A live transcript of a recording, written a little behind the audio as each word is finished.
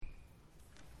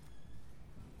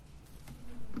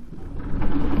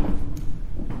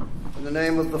In the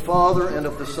name of the Father, and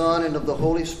of the Son, and of the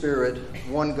Holy Spirit,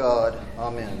 one God.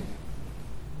 Amen.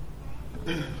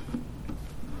 In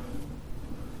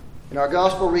our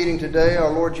gospel reading today, our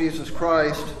Lord Jesus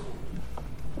Christ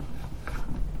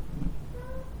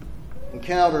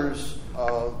encounters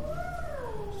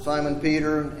Simon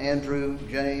Peter, Andrew,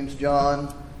 James,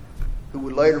 John, who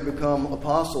would later become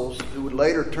apostles, who would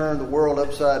later turn the world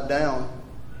upside down,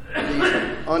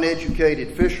 these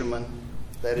uneducated fishermen,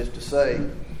 that is to say.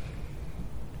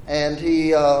 And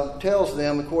he tells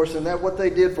them, of course, and that what they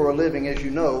did for a living, as you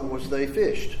know, was they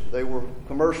fished. They were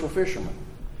commercial fishermen.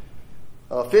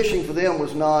 Fishing for them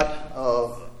was not,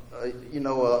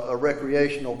 a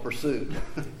recreational pursuit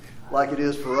like it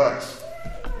is for us.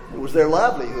 It was their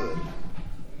livelihood.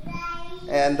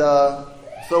 And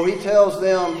so he tells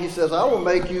them, he says, I will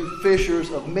make you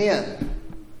fishers of men.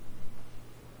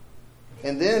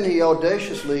 And then he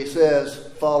audaciously says,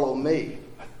 follow me.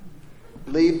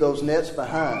 Leave those nets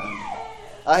behind.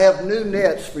 I have new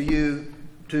nets for you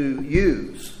to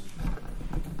use.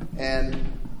 And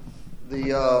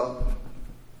the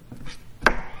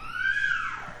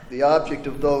object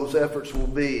of those efforts will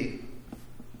be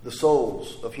the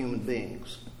souls of human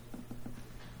beings.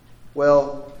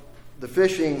 Well, the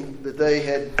fishing that they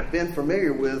had been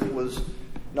familiar with was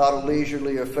not a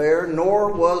leisurely affair,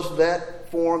 nor was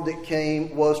that form that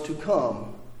was to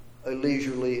come a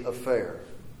leisurely affair.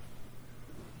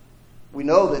 We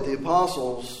know that the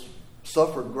apostles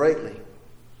suffered greatly.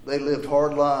 They lived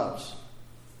hard lives.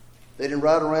 They didn't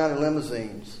ride around in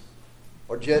limousines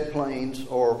or jet planes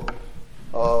or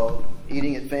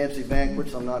eating at fancy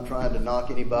banquets. I'm not trying to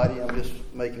knock anybody. I'm just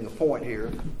making a point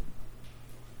here.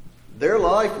 Their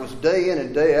life was day in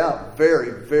and day out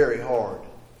very, very hard.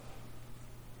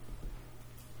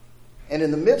 And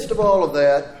in the midst of all of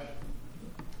that,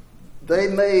 they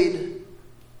made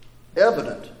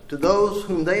evident to those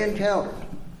whom they encountered,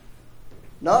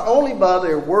 not only by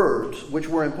their words, which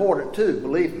were important too,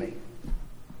 believe me,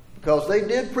 because they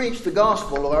did preach the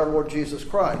gospel of our Lord Jesus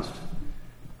Christ,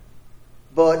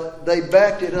 but they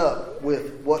backed it up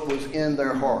with what was in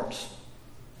their hearts.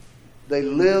 They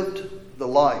lived the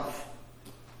life.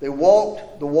 They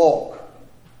walked the walk.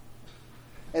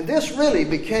 And this really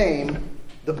became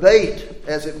the bait,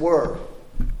 as it were,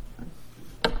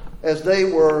 as they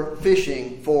were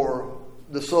fishing for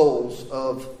the souls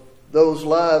of those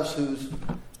lives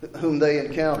whom they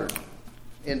encountered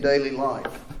in daily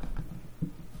life.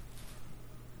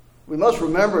 We must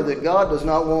remember that God does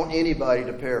not want anybody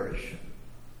to perish.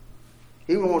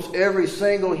 He wants every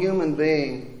single human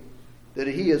being that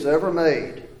He has ever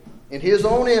made in His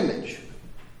own image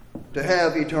to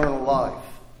have eternal life.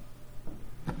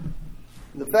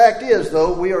 The fact is,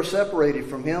 though, we are separated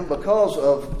from Him because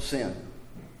of sin.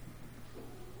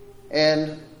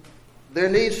 And there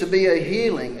needs to be a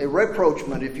healing, a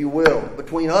rapprochement, if you will,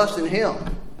 between us and Him.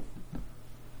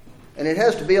 And it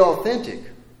has to be authentic.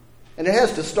 And it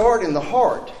has to start in the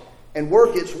heart and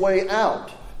work its way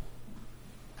out.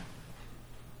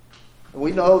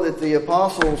 We know that the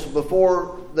apostles,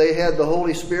 before they had the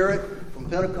Holy Spirit from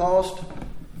Pentecost,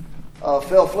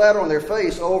 fell flat on their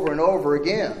face over and over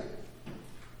again.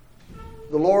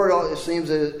 The Lord, it seemed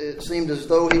as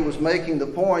though He was making the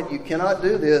point, you cannot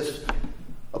do this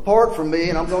apart from me,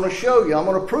 and I'm going to show you. I'm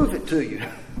going to prove it to you.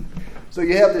 So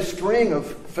you have this string of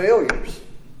failures.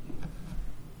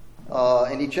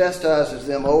 And He chastises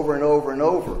them over and over and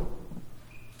over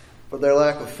for their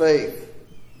lack of faith,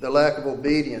 their lack of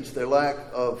obedience, their lack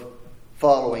of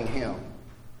following Him.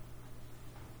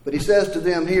 But He says to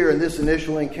them here in this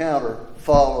initial encounter,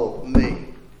 follow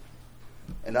me,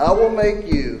 and I will make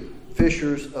you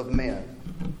fishers of men.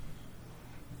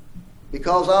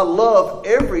 Because I love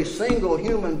every single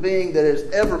human being that has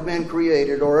ever been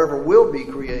created or ever will be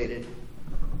created,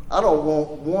 I don't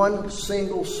want one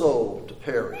single soul to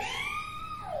perish.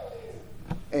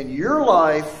 And your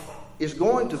life is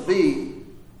going to be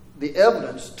the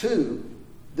evidence to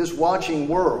this watching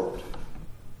world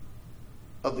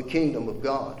of the kingdom of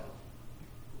God.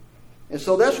 And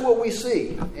so that's what we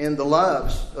see in the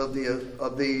lives of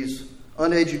these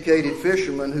uneducated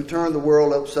fishermen who turned the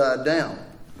world upside down.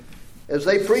 As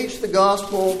they preach the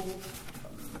gospel,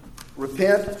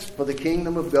 repent, for the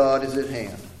kingdom of God is at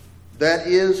hand. That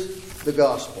is the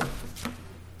gospel.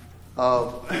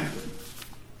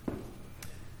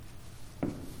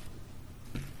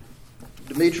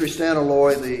 Dimitri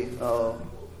Stăniloae, the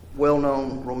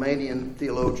well-known Romanian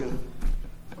theologian,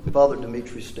 Father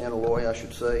Dimitri Stăniloae, I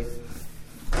should say,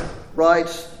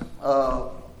 writes,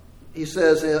 he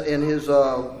says in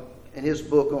his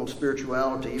book on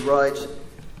spirituality, he writes,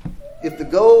 if the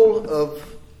goal of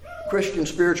Christian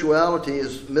spirituality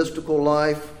is mystical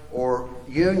life, or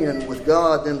union with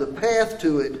God, then the path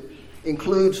to it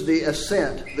includes the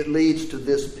ascent that leads to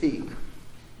this peak.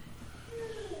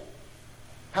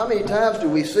 How many times do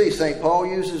we see St. Paul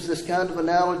uses this kind of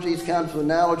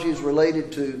analogies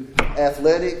related to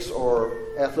athletics or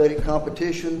athletic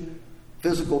competition,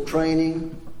 physical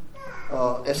training,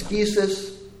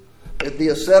 ascesis, the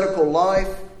ascetical life.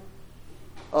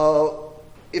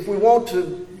 If we want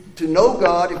to know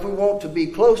God, if we want to be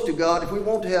close to God, if we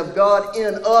want to have God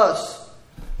in us,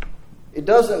 it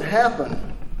doesn't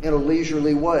happen in a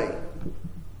leisurely way.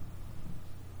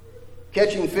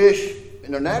 Catching fish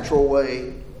in a natural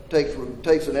way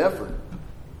takes an effort,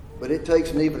 but it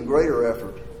takes an even greater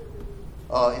effort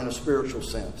in a spiritual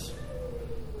sense.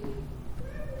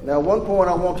 Now, one point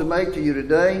I want to make to you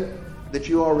today that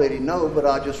you already know, but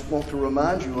I just want to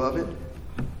remind you of it,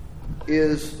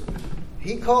 is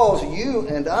He calls you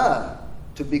and I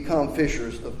to become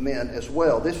fishers of men as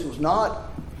well. This was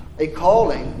not a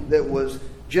calling that was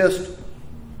just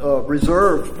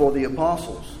reserved for the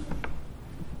apostles.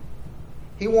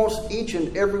 He wants each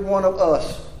and every one of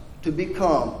us to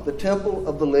become the temple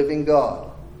of the living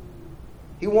God.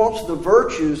 He wants the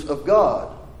virtues of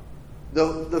God,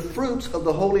 the fruits of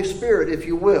the Holy Spirit, if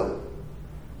you will,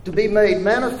 to be made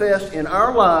manifest in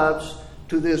our lives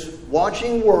to this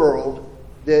watching world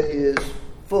that is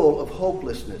full of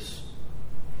hopelessness.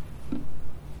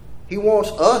 He wants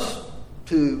us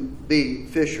to be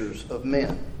fishers of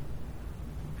men.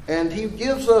 And He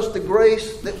gives us the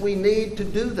grace that we need to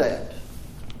do that.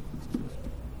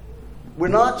 We're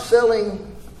not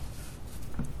selling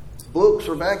books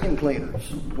or vacuum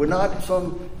cleaners. We're not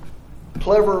some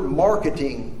clever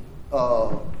marketing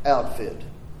outfit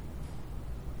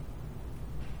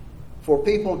for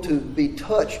people to be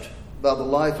touched by the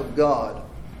life of God.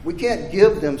 We can't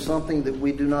give them something that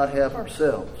we do not have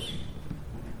ourselves.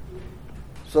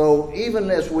 So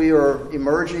even as we are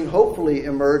hopefully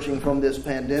emerging from this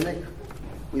pandemic,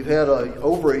 we've had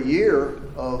over a year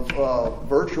of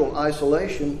virtual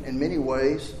isolation in many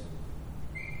ways.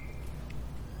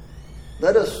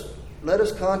 Let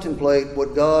us contemplate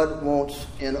what God wants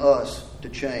in us to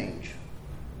change.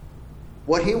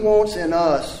 What He wants in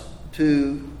us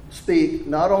to speak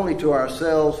not only to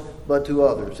ourselves but to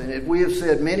others. And as we have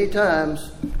said many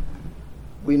times,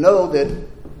 we know that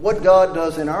what God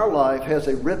does in our life has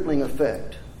a rippling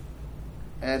effect,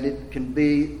 and it can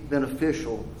be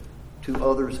beneficial to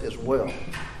others as well.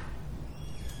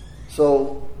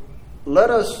 So let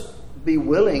us be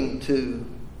willing to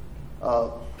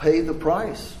pay the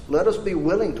price. Let us be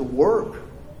willing to work.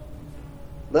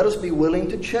 Let us be willing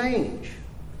to change.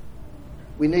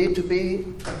 We need to be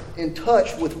in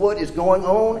touch with what is going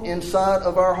on inside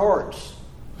of our hearts.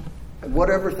 And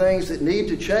whatever things that need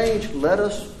to change, let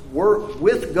us work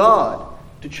with God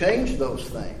to change those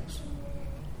things.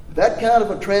 That kind of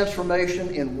a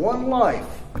transformation in one life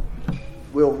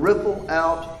will ripple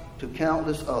out to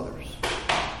countless others.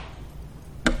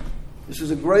 This is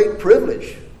a great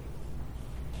privilege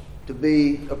to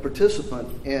be a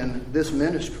participant in this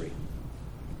ministry.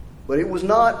 But it was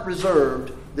not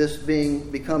reserved,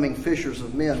 becoming fishers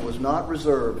of men was not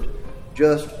reserved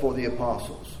just for the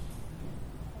apostles.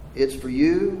 It's for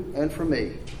you and for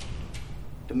me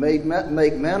to make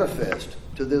manifest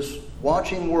to this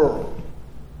watching world,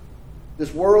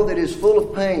 this world that is full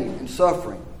of pain and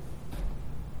suffering,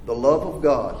 the love of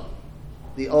God,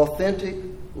 the authentic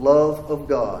love of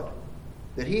God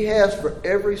that He has for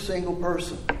every single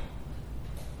person.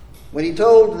 When He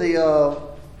told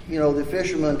the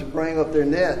fishermen to bring up their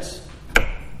nets,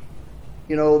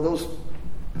 those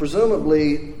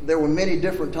presumably there were many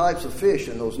different types of fish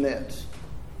in those nets.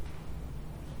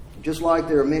 Just like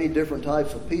there are many different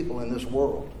types of people in this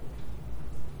world.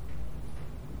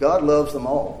 God loves them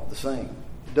all the same.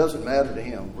 It doesn't matter to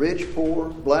Him. Rich, poor,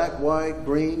 black, white,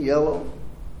 green, yellow,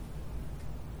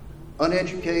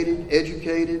 uneducated,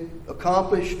 educated,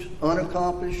 accomplished,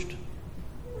 unaccomplished.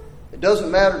 It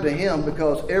doesn't matter to Him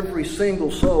because every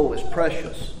single soul is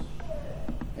precious.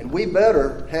 And we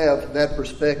better have that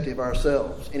perspective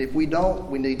ourselves. And if we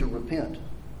don't, we need to repent.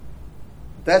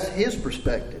 That's His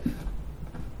perspective.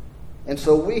 And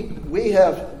so we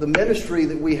have the ministry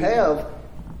that we have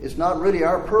is not really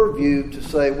our purview to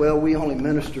say, well, we only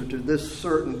minister to this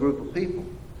certain group of people.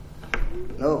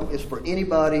 No, it's for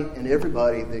anybody and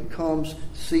everybody that comes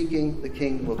seeking the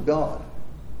kingdom of God.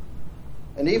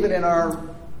 And even in our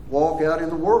walk out in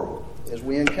the world, as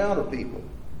we encounter people,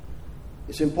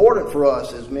 it's important for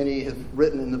us, as many have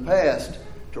written in the past,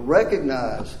 to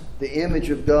recognize the image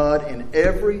of God in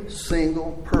every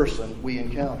single person we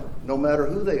encounter, no matter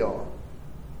who they are.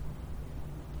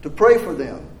 To pray for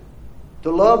them, to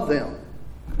love them,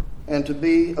 and to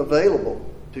be available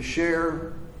to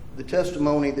share the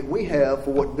testimony that we have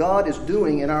for what God is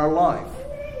doing in our life.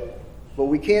 But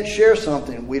we can't share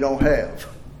something we don't have.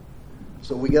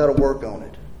 So we got to work on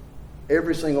it.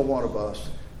 Every single one of us,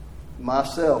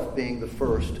 myself being the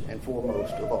first and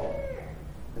foremost of all.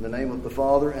 In the name of the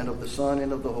Father, and of the Son,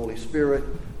 and of the Holy Spirit,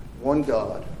 one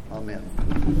God. Amen.